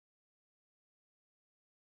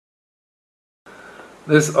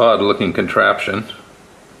This odd-looking contraption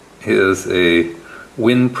is a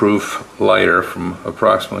windproof lighter from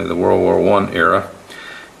approximately the World War I era.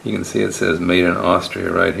 You can see it says made in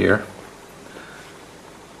Austria right here.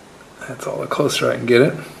 That's all the closer I can get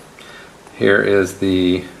it. Here is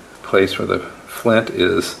the place where the flint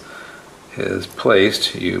is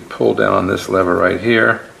placed. You pull down on this lever right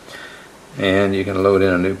here and you can load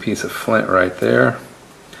in a new piece of flint right there.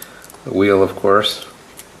 The wheel, of course.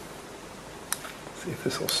 See if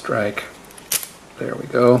this will strike. There we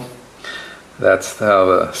go. That's how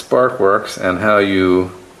the spark works, and how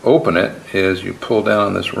you open it is you pull down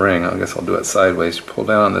on this ring. I guess I'll do it sideways. You pull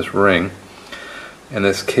down on this ring and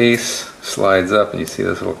this case slides up and you see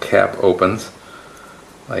this little cap opens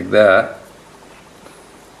like that.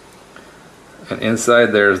 And inside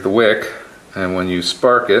there's the wick, and when you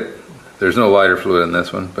spark it, there's no lighter fluid in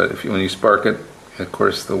this one, but when you spark it, of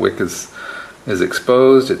course the wick is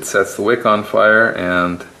exposed. It sets the wick on fire,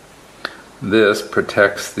 and this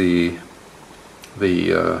protects the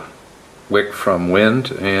wick from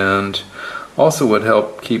wind, and also would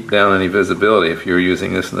help keep down any visibility if you're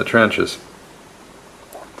using this in the trenches.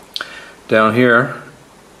 Down here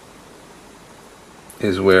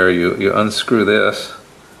is where you unscrew this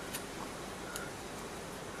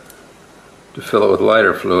to fill it with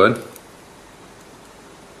lighter fluid.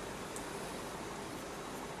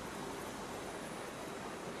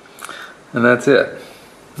 And that's it.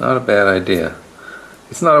 Not a bad idea.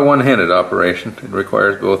 It's not a one-handed operation. It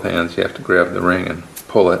requires both hands. You have to grab the ring and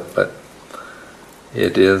pull it, but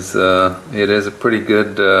it is a pretty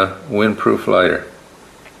good windproof lighter.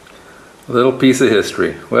 A little piece of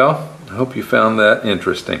history. Well, I hope you found that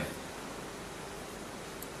interesting.